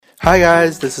Hi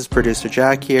guys, this is producer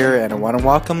Jack here, and I want to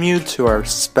welcome you to our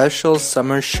special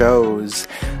summer shows.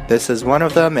 This is one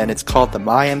of them, and it's called the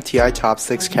My MTI Top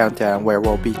 6 Countdown, where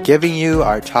we'll be giving you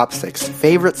our top 6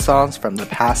 favorite songs from the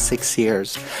past 6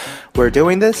 years. We're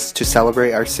doing this to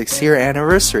celebrate our 6-year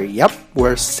anniversary. Yep,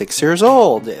 we're 6 years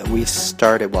old.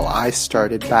 I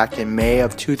started back in May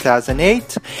of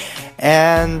 2008.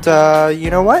 And you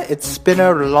know what? It's been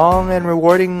a long and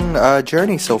rewarding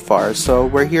journey so far. So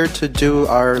we're here to do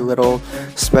our little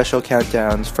special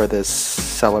countdowns for this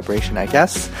celebration, I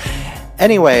guess.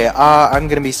 Anyway, I'm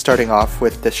going to be starting off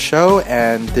with this show,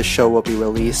 and this show will be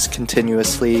released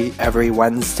continuously every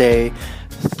Wednesday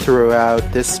throughout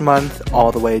this month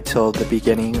all the way till the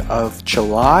beginning of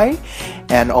July,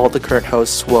 and all the current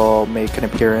hosts will make an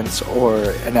appearance or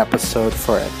an episode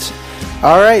for it.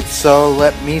 Alright, so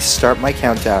let me start my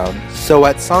countdown. So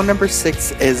at song number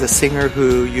 6 is a singer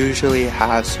who usually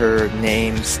has her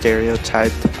name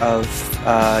stereotyped of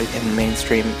in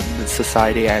mainstream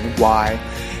society, and why.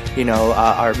 You know,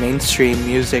 our mainstream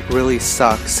music really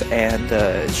sucks, and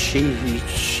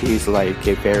she's like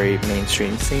a very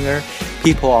mainstream singer.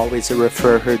 People always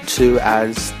refer her to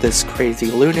as this crazy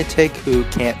lunatic who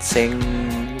can't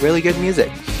sing really good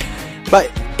music.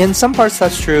 But in some parts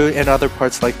that's true, in other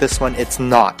parts like this one, it's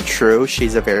not true.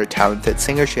 She's a very talented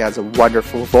singer, she has a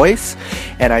wonderful voice,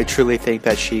 and I truly think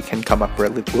that she can come up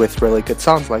with really good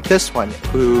songs like this one,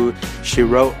 who she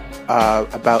wrote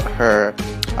about her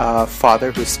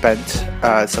father who spent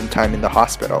some time in the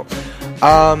hospital.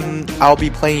 I'll be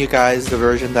playing you guys the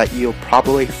version that you'll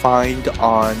probably find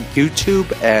on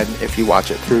YouTube, and if you watch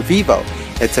it through Vivo.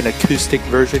 It's an acoustic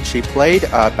version she played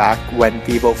back when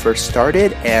Vivo first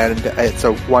started, and it's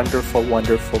a wonderful,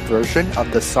 wonderful version of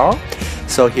the song.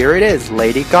 So here it is,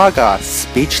 Lady Gaga,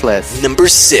 Speechless. Number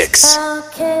 6. I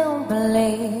can't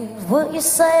believe what you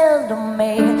said to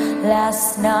me.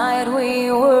 Last night we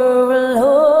were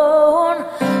alone.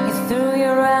 You threw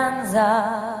your hands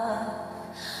up.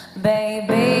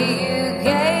 Baby, you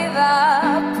gave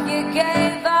up, you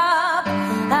gave up.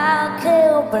 I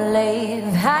can't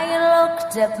believe how you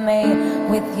looked at me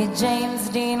with your James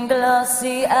Dean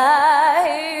glossy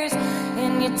eyes,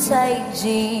 in your tight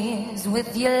jeans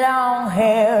with your long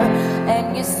hair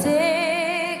and your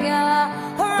cigarette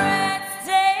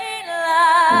stained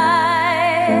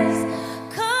lies.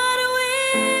 Could we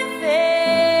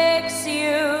fix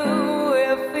you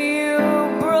if you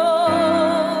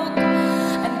broke?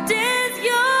 And is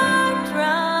your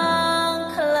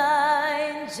drunk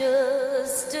line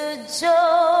just a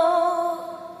joke?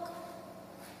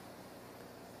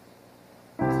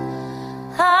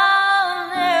 I'll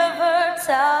never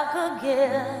talk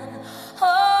again.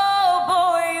 Oh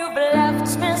boy, you've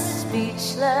left me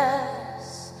speechless.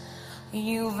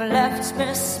 You've left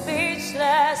me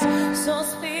speechless, so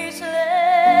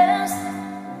speechless.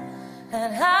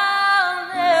 And I'll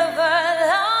never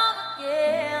love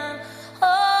again.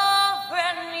 Oh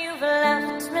friend, you've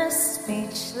left me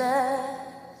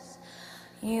speechless.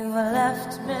 You've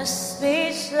left me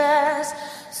speechless,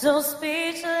 so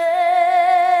speechless.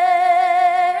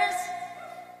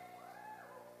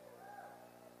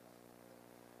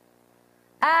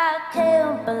 I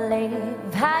can't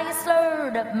believe how you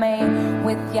slurred at me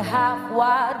with your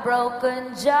half-wide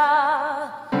broken jaw.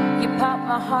 You popped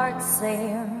my heart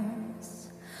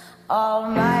seams, all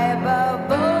my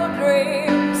bubble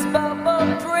dreams.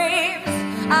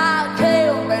 I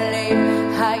can't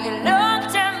believe how you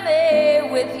looked at me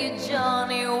with your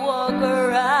Johnny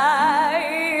Walker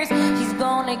eyes. He's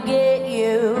gonna get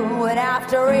you, and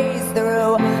after he's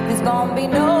through, there's gonna be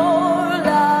no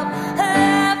love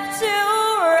left to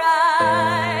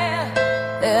ride.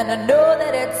 And I know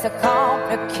that it's a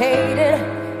complicated,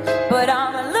 but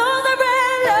I'm a loser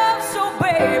in love, so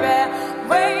baby,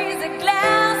 raise a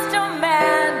glass to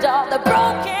mend all the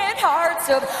broken hearts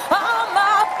of all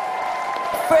my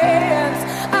friends.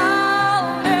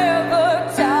 I'll never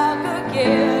talk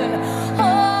again.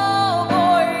 Oh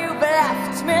boy, you've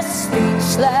left me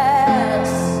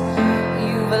speechless.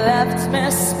 You've left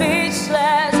me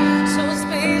speechless, so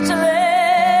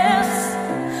speechless.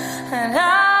 And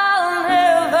I'll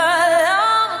never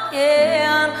love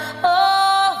again.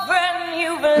 Oh friend,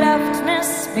 you've left me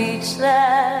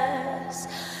speechless.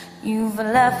 You've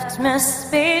left me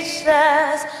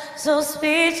speechless, so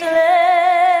speechless.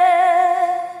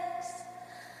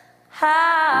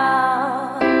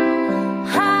 How?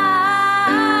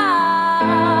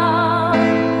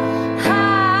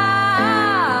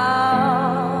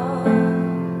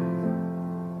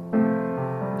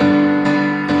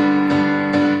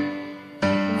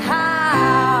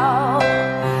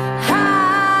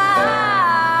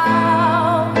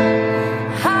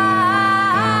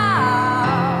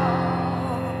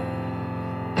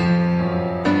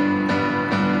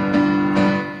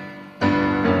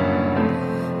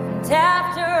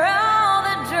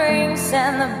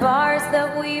 bars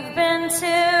that we've been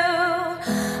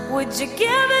to. Would you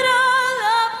give it all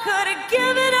up? Could I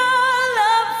give it all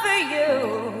up for you?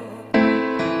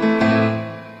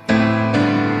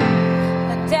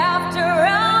 And after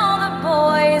all the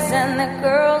boys and the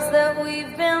girls that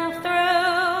we've been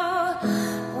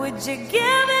through, would you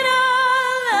give it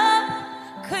all up?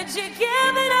 Could you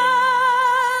give it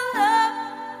all up?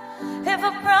 If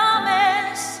I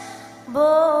promise,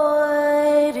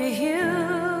 boy, to you,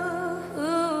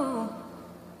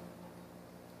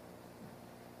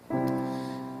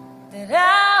 that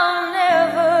I'll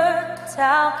never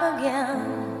talk again,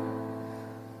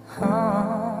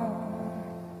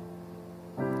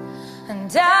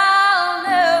 and I'll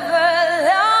never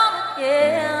love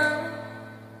again,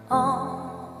 I'll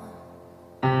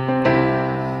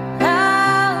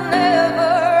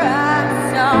never write a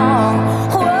song,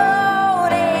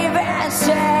 won't even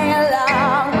sing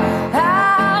along,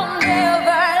 I'll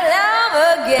never love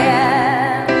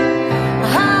again.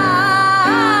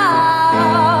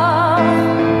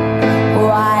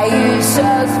 Why you so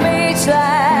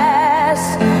speechless?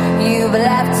 You've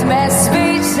left me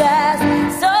speechless,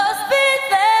 so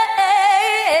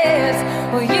speechless.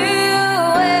 Will you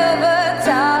ever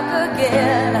talk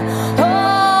again?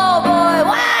 Oh boy,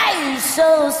 why you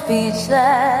so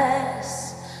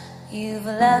speechless? You've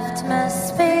left me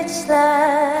speechless.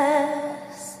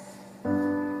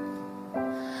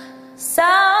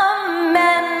 Some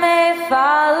men may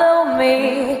follow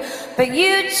me, but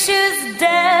you choose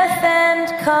death and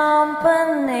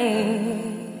company.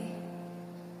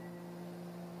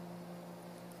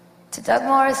 To Doug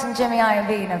Morris and Jimmy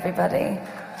Iovine, everybody.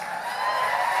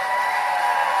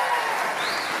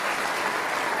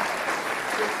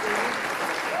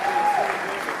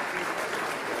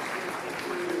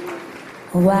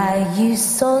 Why you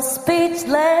so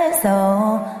speechless?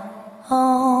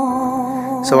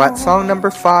 So at song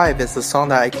number 5 is the song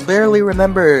that I clearly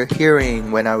remember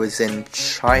hearing when I was in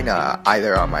China,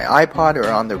 either on my iPod or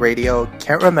on the radio,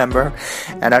 can't remember,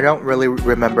 and I don't really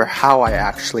remember how I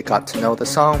actually got to know the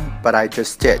song, but I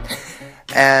just did.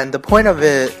 And the point of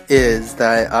it is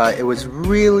that it was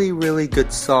really, really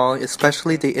good song,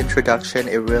 especially the introduction.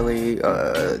 It really,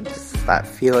 that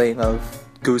feeling of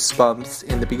goosebumps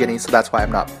in the beginning, so that's why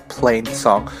I'm not playing the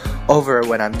song over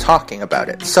when I'm talking about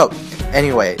it. So,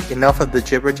 anyway, enough of the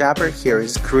jibber jabber. Here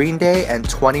is Green Day and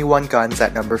 21 Guns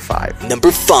at number 5. Number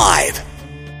 5.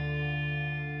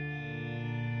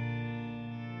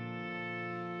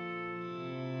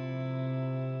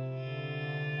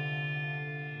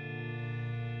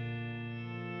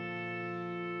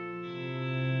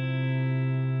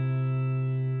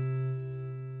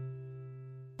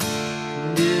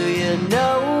 Do you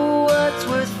know what's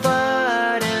worth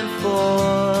fighting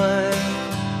for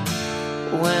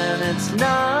when it's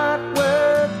not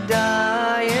worth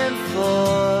dying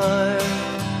for?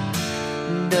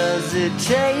 Does it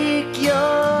take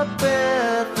your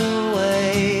breath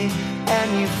away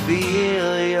and you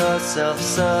feel yourself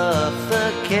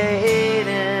suffocating?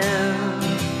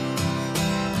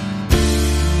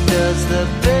 Does the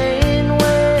pain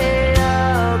weigh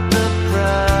out the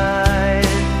pride?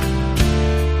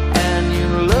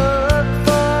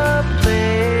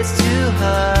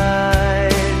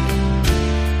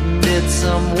 Did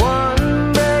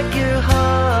someone break your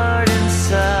heart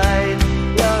inside?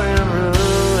 You're in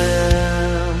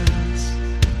ruins.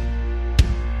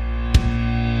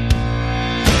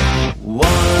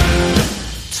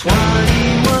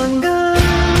 21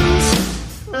 guns,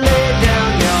 lay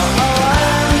down your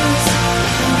arms,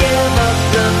 give up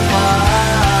the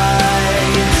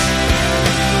fight.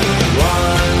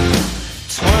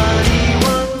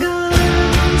 21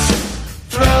 guns,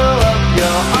 throw up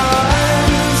your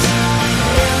arms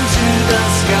into the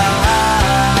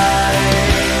sky,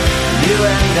 you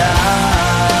and I.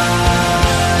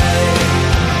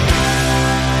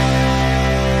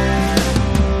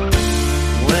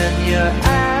 When you're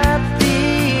at the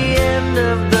end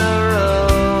of the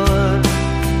road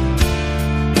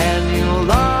and you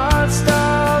lost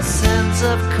all sense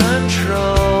of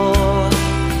control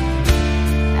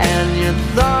and your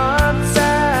thoughts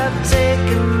have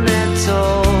taken their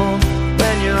toll,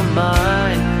 when your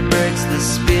mind breaks the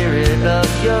spirit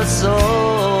of your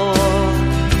soul,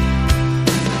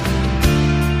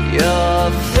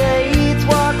 your faith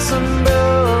walks on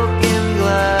broken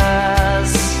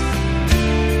glass,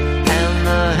 and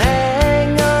the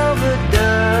hangover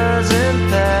doesn't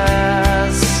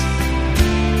pass.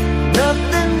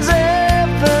 Nothing's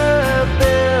ever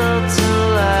built to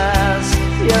last.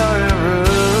 You're in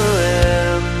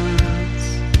ruins.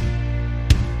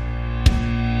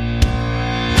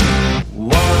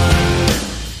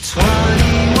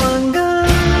 21 guns.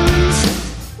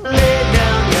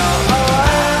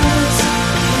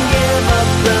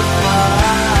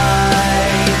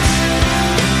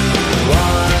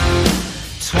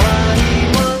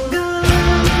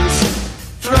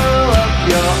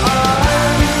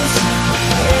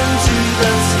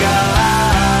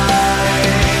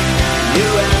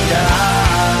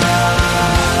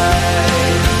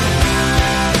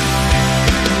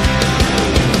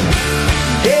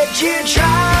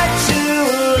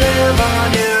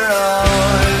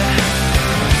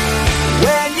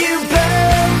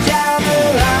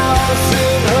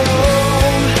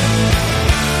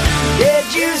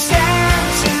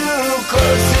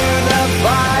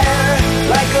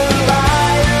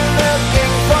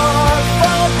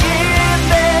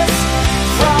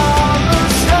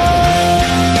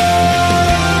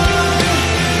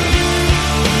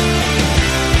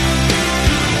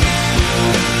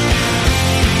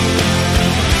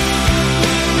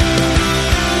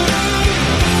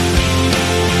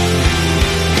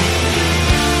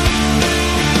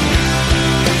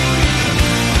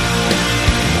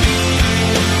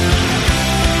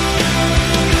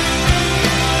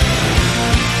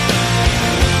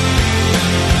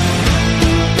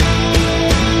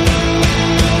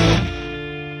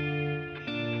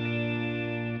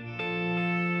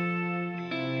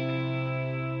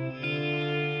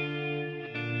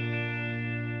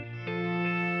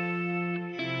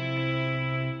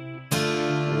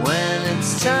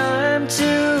 to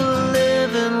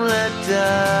live and let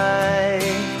die,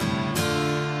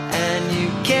 and you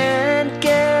can't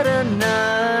get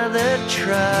another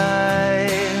try.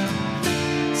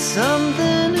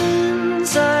 Something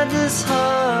inside this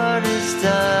heart has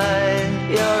died.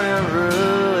 You're in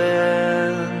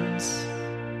ruins.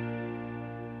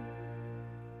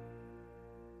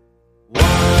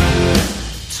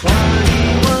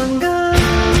 121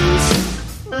 guns.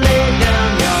 Lay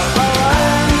down your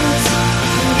arms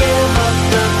and give up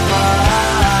the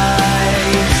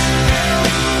fight.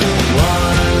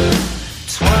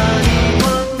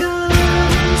 121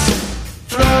 guns.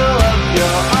 Throw up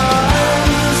your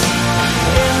arms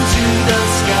into the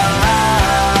sky.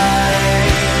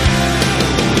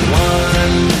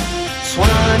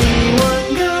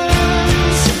 121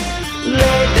 guns.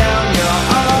 Lay down your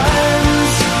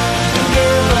arms and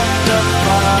give up the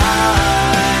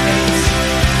fight.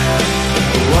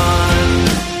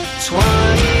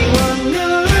 121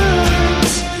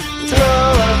 guns. Throw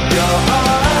up your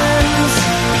arms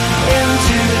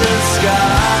into the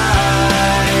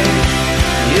sky.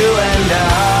 You and I.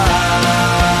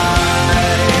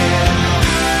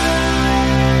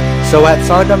 So at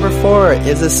song number 4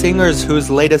 is a singer whose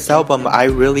latest album I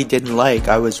really didn't like.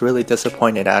 I was really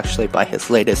disappointed actually by his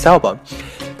latest album.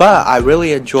 But I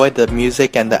really enjoyed the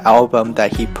music and the album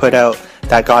that he put out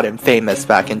that got him famous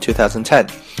back in 2010.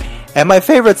 And my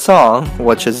favorite song,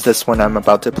 which is this one I'm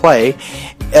about to play,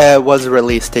 was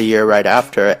released a year right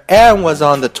after and was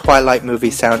on the Twilight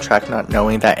movie soundtrack, not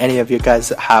knowing that any of you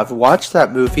guys have watched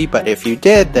that movie, but if you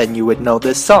did, then you would know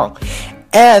this song.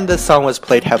 And the song was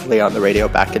played heavily on the radio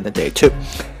back in the day too.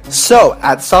 So,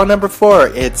 at song number 4,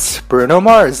 it's Bruno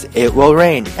Mars, It Will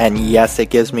Rain. And yes, it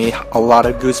gives me a lot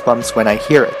of goosebumps when I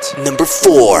hear it. Number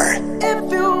 4.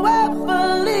 If you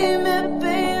ever leave me,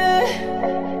 baby,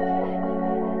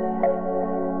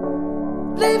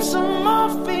 leave some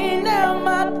morphine at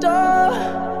my door.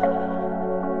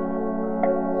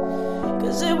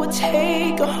 'Cause it would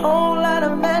take a whole lot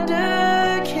of medication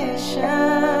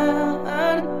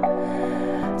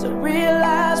to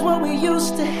realize what we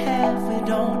used to have. We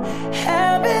don't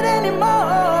have it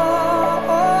anymore.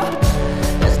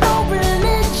 There's no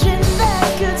religion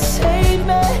that could save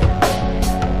me.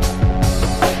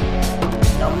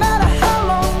 No matter how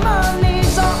long my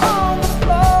knees are on the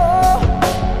floor.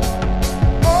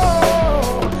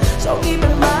 Oh, so keep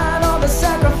in mind all the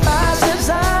sacrifices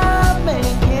I'm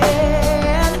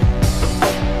making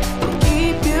to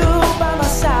keep you by my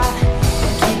side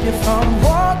and keep you from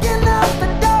walking out the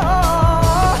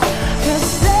door. 'Cause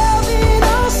there'll be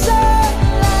no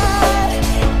sunlight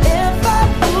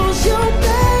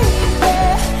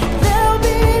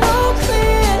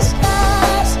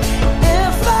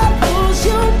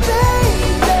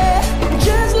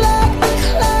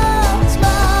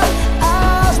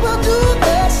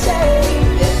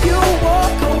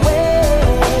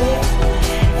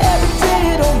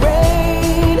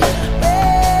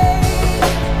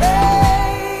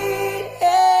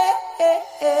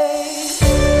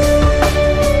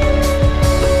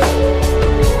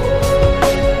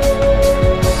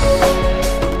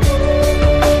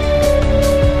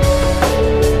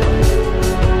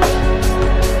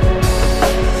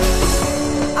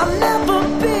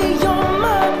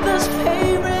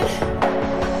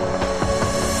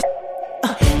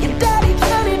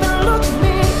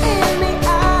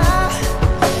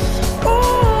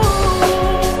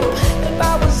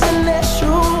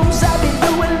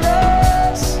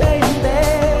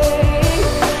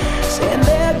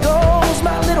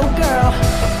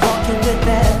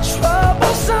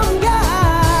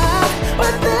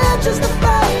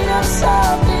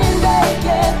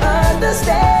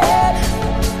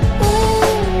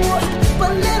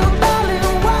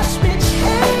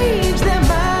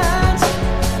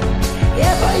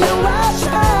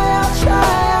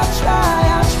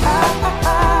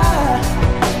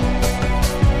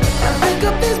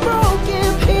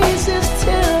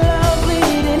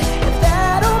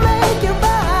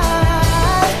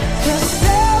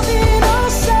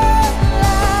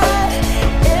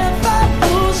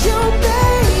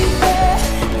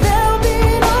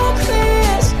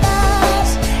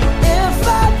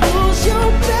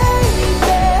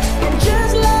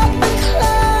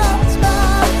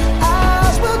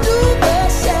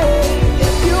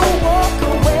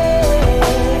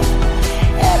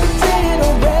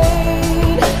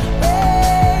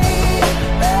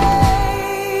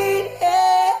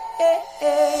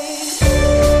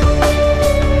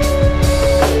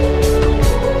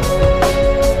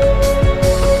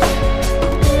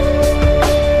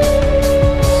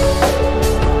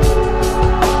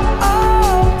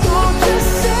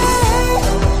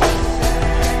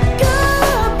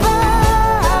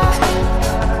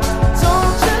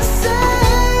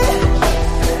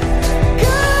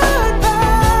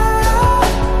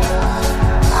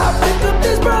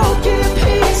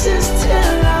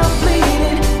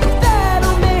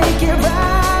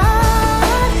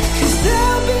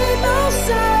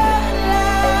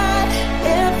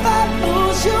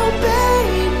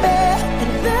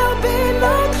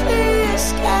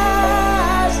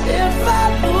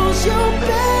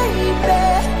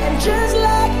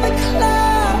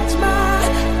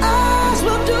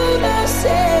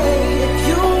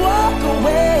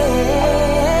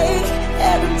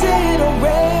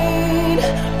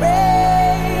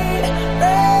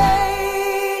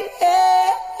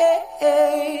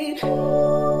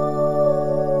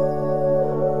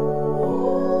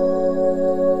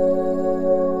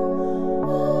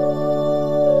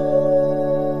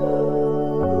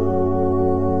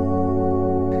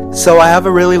So I have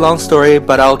a really long story,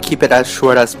 but I'll keep it as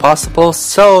short as possible.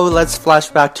 So let's flash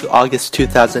back to August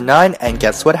 2009, and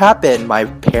guess what happened? My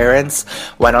parents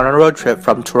went on a road trip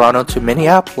from Toronto to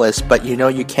Minneapolis, but you know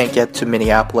you can't get to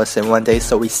Minneapolis in one day,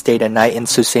 so we stayed a night in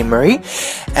Sault Ste. Marie.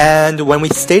 And when we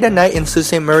stayed a night in Sault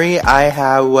Ste. Marie,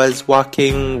 was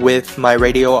walking with my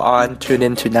radio on, tuned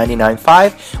into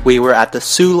 99.5. We were at the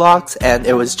Sioux Locks, and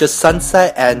it was just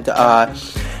sunset,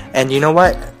 and you know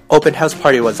what? Open house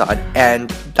party was on, and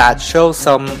that show,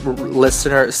 some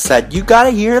listener said, you gotta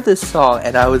hear this song,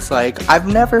 and I was like, I've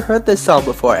never heard this song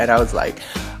before, and I was like,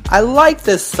 I like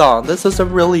this song, this is a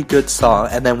really good song.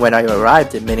 And then when I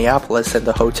arrived in Minneapolis in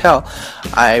the hotel,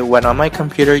 I went on my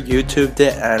computer, YouTubed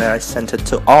it, and I sent it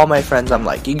to all my friends. I'm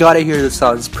like, you gotta hear this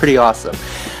song, it's pretty awesome.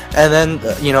 And then,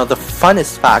 the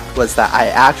funnest fact was that I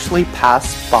actually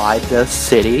passed by the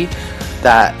city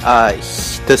that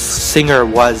the singer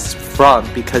was from,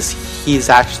 because he's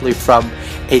actually from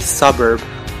a suburb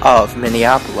of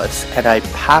Minneapolis, and I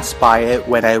passed by it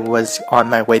when I was on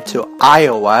my way to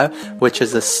Iowa, which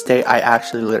is a state I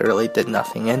actually literally did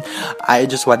nothing in. I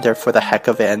just went there for the heck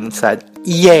of it and said,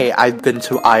 yay, I've been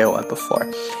to Iowa before.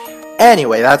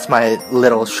 Anyway, that's my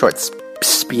little short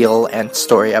spiel and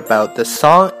story about this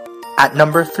song. At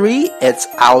number 3, it's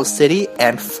Owl City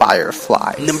and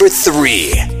Firefly. Number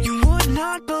 3. You would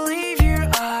not believe your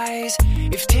eyes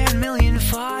if 10 million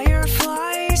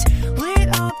fireflies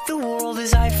lit up the world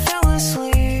as I fell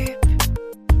asleep.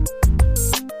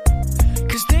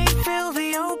 'Cause they fill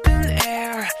the open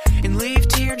air and leave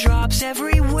teardrops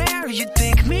everywhere. You'd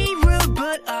think me rude,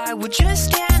 but I would just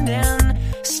stand and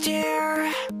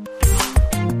stare.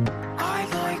 I'd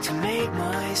like to make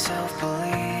myself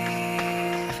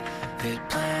believe that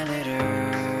planet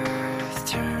Earth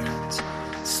turns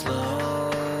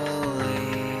slowly.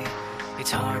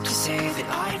 It's hard to say that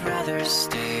I'd rather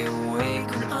stay awake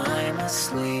when I'm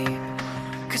asleep,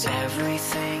 'cause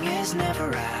everything is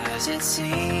never as it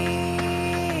seems.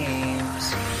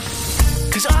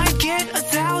 'Cause I'd get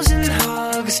 1,000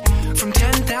 hugs from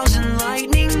 10,000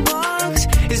 lightning bugs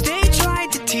as they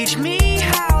tried to teach me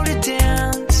how to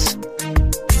dance.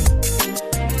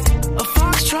 A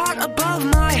foxtrot above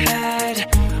my head,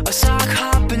 a sock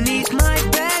hop beneath my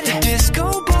bed, a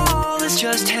disco ball is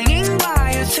just hanging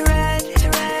by a thread.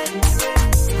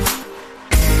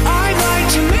 I'd like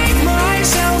to make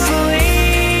myself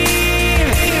believe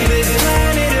that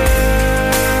planet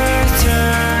Earth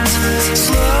turns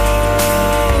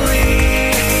slowly.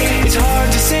 It's hard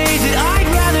to say that I'd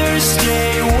rather stay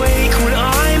awake when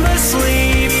I'm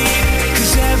asleep,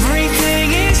 'cause everything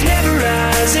is never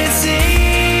as it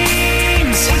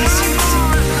seems.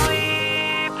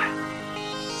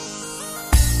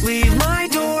 Leave my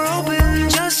door open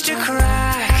just a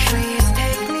crack. Please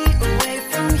take me away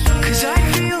from here, 'cause I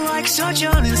feel like such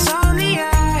an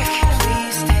insomniac.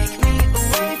 Please take me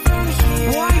away from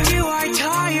here. Why do I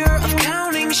tire of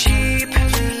counting sheep?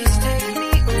 Please take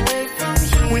me away from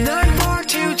here, when I'm far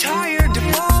too tired to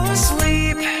fall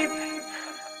asleep.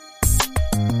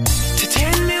 To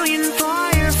 10 million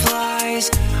fireflies,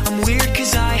 I'm weird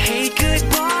 'cause I hate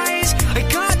goodbyes. I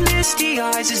got misty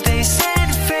eyes as they said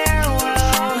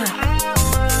farewell,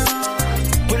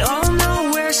 but I'll know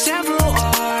where several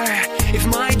are if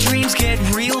my dreams get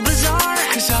real bizarre,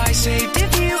 'cause I saved a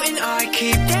few and I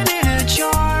keep them in a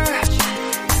jar.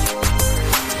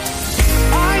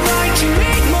 I'd like to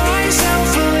make myself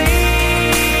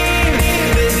believe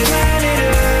that planet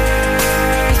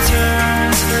Earth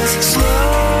turns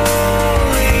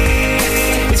slowly.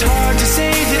 It's hard to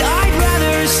say that I'd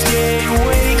rather stay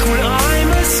awake when I'm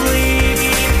asleep,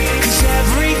 'cause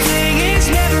everything is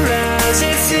never as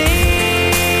it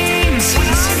seems.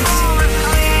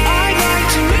 I'd like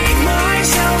to make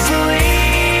myself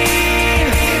believe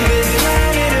that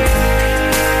planet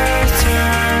Earth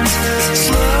turns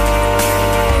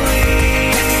slowly.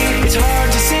 It's hard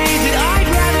to say that I'd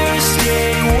rather stay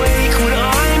awake when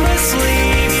I'm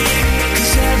asleep,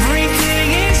 'cause everything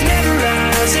is never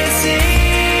as it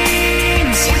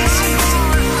seems.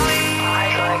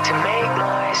 I'd like to make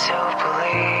myself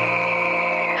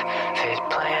believe that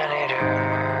planet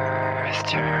Earth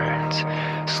turns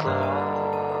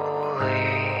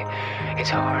slowly. It's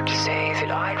hard to say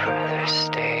that I'd rather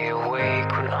stay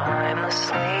awake when I'm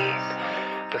asleep,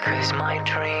 because my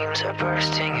dreams are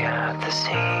bursting at the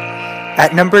seams.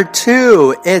 At number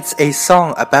 2, it's a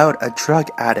song about a drug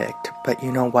addict, but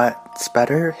you know what's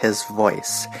better? His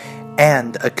voice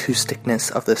and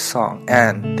acousticness of the song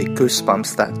and the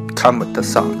goosebumps that come with the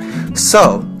song.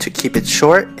 So, to keep it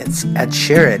short, it's Ed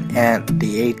Sheeran and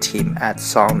the A-Team at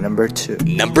song number 2.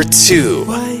 Number 2.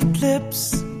 White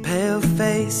lips, pale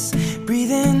face,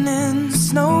 breathing in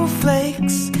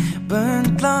snowflakes.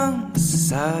 burnt lungs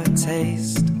is our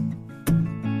taste.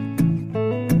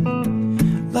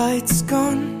 Lights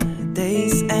gone,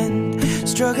 days end,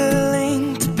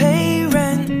 struggling to pay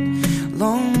rent.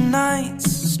 Long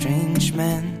nights, strange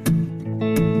men.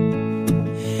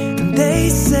 And they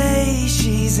say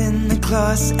she's in the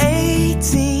class A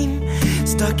team,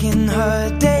 stuck in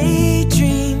her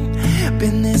daydream.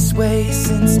 Been this way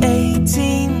since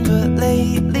 18, but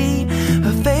lately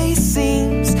her face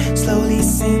seems slowly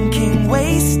sinking,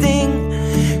 wasting,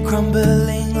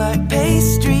 crumbling like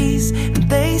pastries. And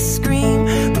they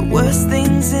scream the worst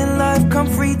things in life come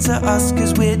free to us,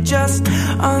 'cause we're just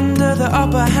under the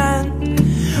upper hand.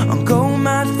 I'm go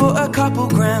mad for a couple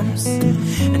grams,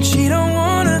 and she don't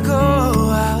wanna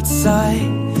go outside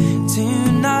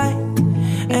tonight.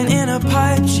 And in a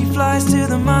pipe she flies to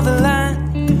the motherland,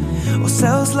 or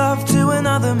sells love to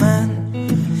another man.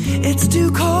 It's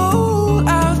too cold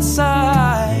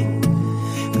outside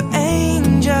for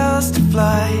angels to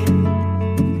fly,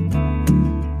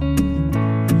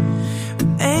 for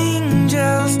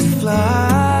angels to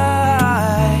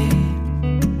fly.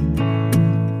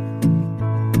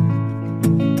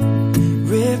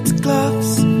 Ripped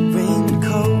gloves,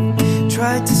 raincoat,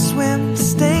 tried to swim to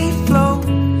stay afloat.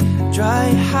 Dry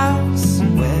house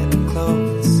and wet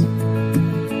clothes,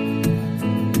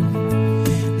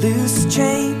 loose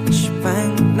change,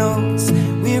 banknotes,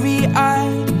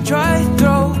 weary-eyed, dry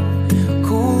throat,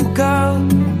 cool girl,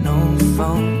 no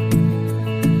phone.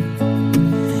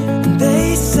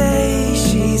 They say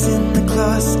she's in the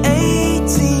class A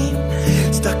team,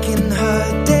 stuck in her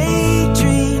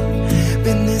daydream.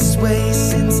 Been this way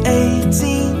since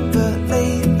 18, but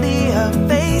lately her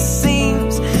face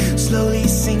seems slowly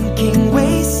sinking,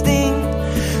 wasting,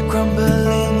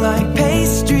 crumbling like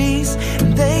pastries.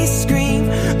 And they scream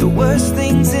the worst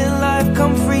things in life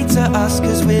come free to us,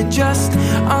 'cause we're just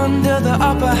under the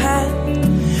upper hand.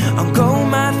 I'm go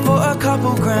mad for a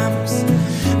couple grams,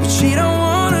 but she don't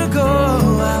wanna go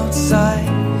outside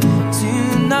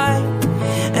tonight.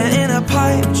 And in a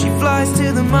pipe she flies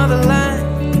to the motherland,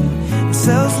 and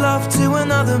sells love to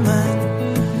another man.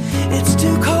 It's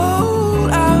too cold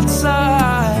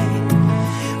outside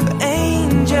for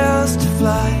angels to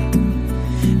fly.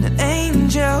 An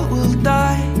angel will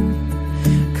die,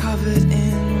 covered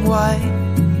in white,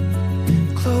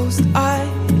 closed eye,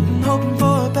 hoping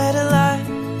for a better life.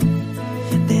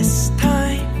 This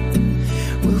time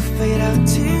we'll fade out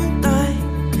tonight,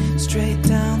 straight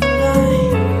down the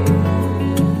line.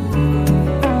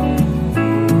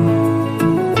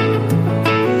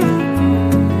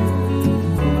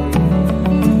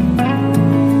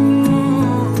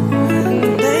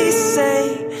 They say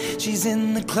she's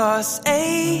in the class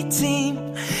A team,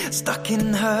 stuck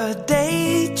in her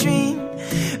daydream.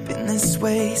 Been this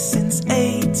way since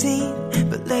 18,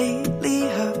 but lately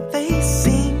her face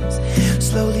seems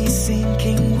slowly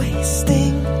sinking,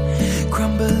 wasting,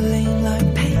 crumbling like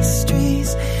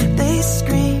pastries. They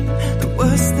scream the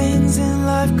worst things in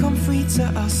life come free to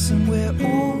us, and we're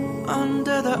all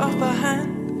under the upper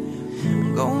hand.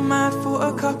 Go mad for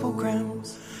a couple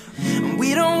grams, and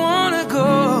we don't wanna go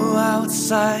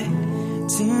outside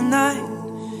tonight.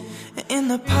 In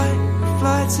the pipe,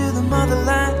 fly to the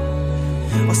motherland,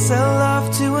 or sell love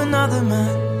to another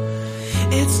man.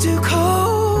 It's too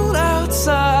cold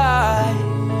outside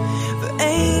for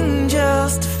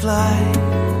angels to fly.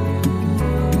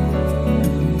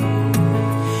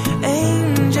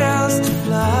 Angels to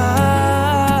fly.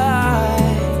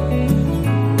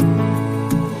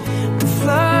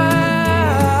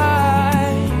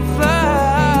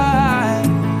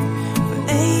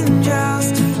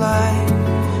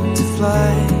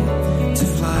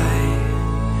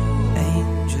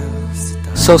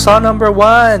 So song number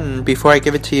 1, before I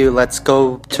give it to you, let's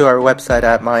go to our website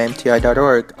at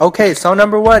mymti.org. Okay, song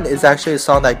number 1 is actually a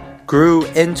song that grew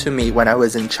into me when I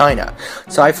was in China.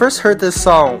 So I first heard this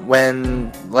song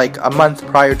when, like, a month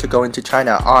prior to going to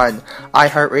China on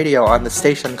iHeartRadio on the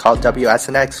station called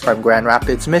WSNX from Grand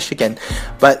Rapids, Michigan.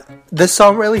 But this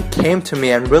song really came to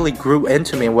me and really grew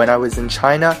into me when I was in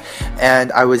China,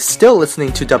 and I was still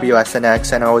listening to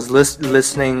WSNX, and I was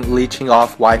listening, leeching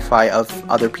off Wi-Fi of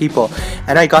other people,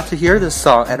 and I got to hear this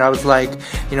song, and I was like,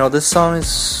 you know, this song is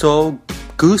so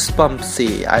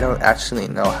goosebumpsy. I don't actually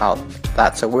know how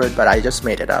that's a word, but I just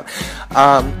made it up.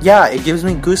 Yeah, it gives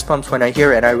me goosebumps when I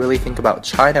hear it, and I really think about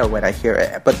China when I hear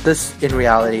it. But this, in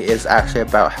reality, is actually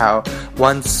about how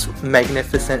once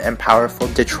magnificent and powerful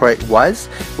Detroit was,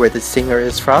 where the singer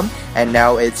is from, and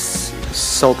now it's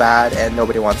so bad and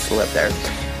nobody wants to live there.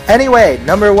 Anyway,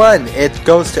 number 1, it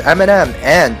goes to Eminem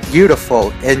and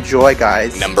Beautiful. Enjoy,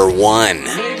 guys. Number 1.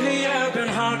 Lately I've been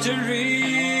hard to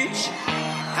reach.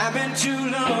 I've been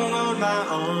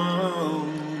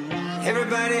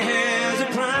Everybody has a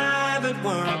private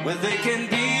world where they can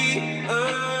be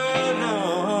alone.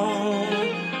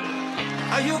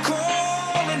 Are you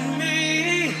calling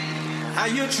me? Are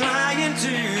you trying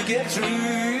to get through?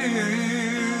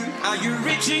 Are you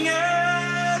reaching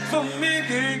out for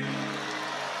me?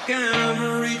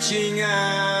 I'm reaching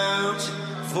out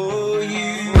for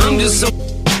you. I'm just so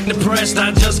depressed,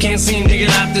 I just can't seem to get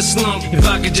out this slump. If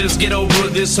I could just get over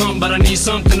this hump, but I need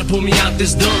something to pull me out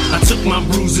this dump. I took my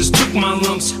bruises, took my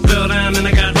lumps, fell down and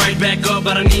I got right back up.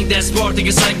 But I need that spark to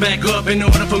get psyched back up in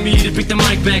order for me to pick the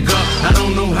mic back up. I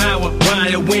don't know how or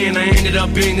why or when I ended up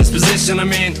in this position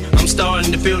I'm in. I'm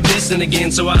starting to feel distant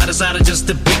again, so I decided just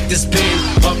to pick this pen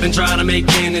up and try to make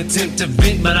an attempt to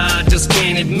vent. But I just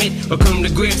can't admit or come to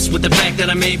grips with the fact that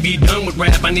I may be done with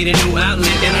rap. I need a new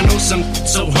outlet, and I know some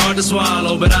so hard to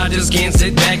swallow, but I just can't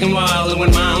sit back and wallow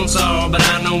in my own sorrow. But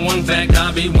I know one fact,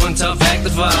 I'll be one tough act to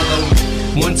follow.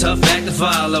 One tough act to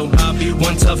follow. I'll be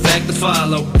one tough act to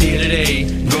follow. Here today,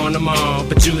 gone tomorrow,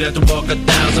 but you'd have to walk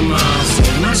 1,000 miles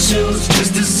in my shoes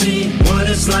just to see what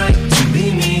it's like to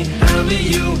be me. I'll be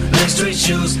you, like straight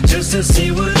shoes, just to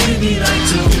see what it'd be like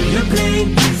to feel your pain,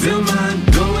 you feel mine.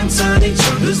 Go inside each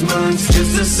other's minds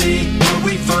just to see what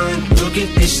we find. Look at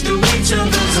this through each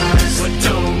other's eyes, but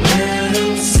don't let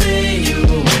them say you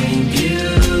ain't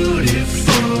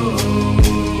beautiful.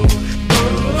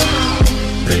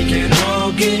 They can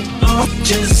all get off,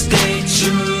 just stay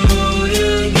true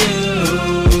to you.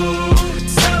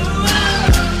 So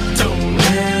don't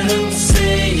let them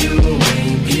say you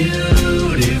ain't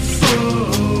beautiful.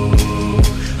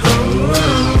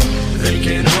 They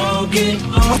can all get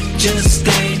off, just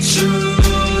stay true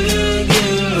to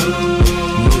you.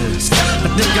 I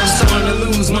think I'm starting to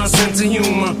lose my sense of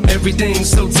humor. Everything's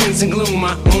so tense and gloom.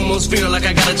 I almost feel like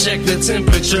I gotta check the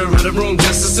temperature of the room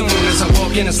just as soon as I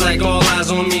walk in. It's like all eyes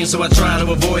on me, so I try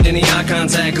to avoid any eye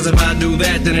contact. Cause if I do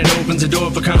that, then it opens the door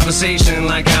for conversation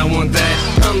like I want that.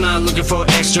 I'm not looking for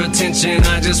extra attention,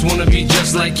 I just wanna be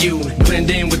just like you. Blend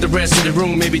in with the rest of the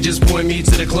room, maybe just point me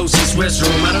to the closest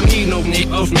restroom. I don't need no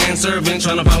manservant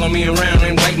trying to follow me around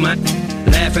and wipe my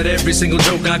laugh at every single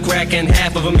joke I crack, and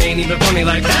half of them ain't even funny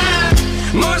like that.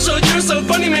 Marshall, you're so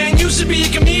funny, man, you should be a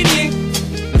comedian.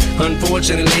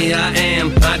 Unfortunately, I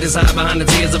am. I just hide behind the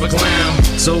tears of a clown.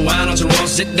 So why don't you all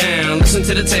sit down? Listen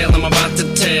to the tale I'm about to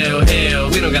tell. Hell,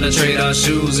 we don't gotta trade our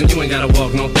shoes, and you ain't gotta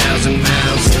walk no 1,000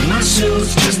 miles in my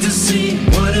shoes just to see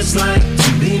what it's like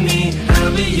to be me.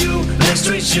 I'll be you, like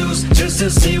straight shoes, just to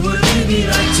see what it'd be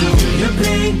like to feel your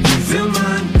pain, you feel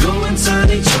mine. Go inside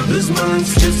each other's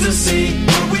minds just to see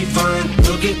what we find.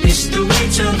 Look at this through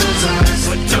each other's eyes,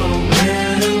 but don't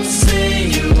let them say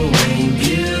you ain't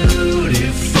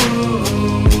beautiful.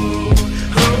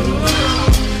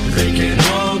 They can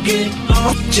all get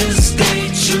off, just stay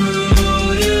true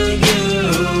to you.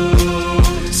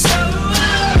 So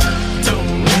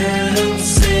don't let them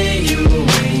say you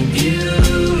ain't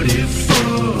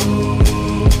beautiful.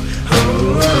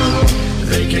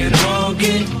 They can all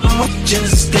get off,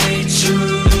 just stay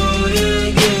true to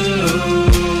you.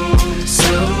 So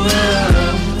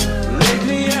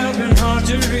Lately I've been hard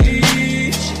to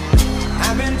reach.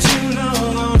 I've been too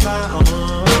long on my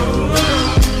own.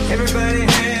 Everybody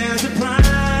has a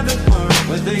private world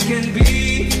where they can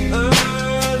be alone.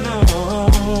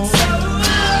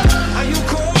 Are you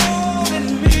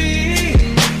calling me?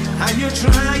 Are you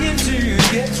trying to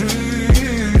get through?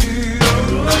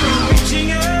 Are you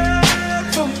reaching out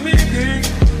for me?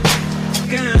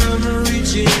 I'm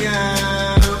reaching out.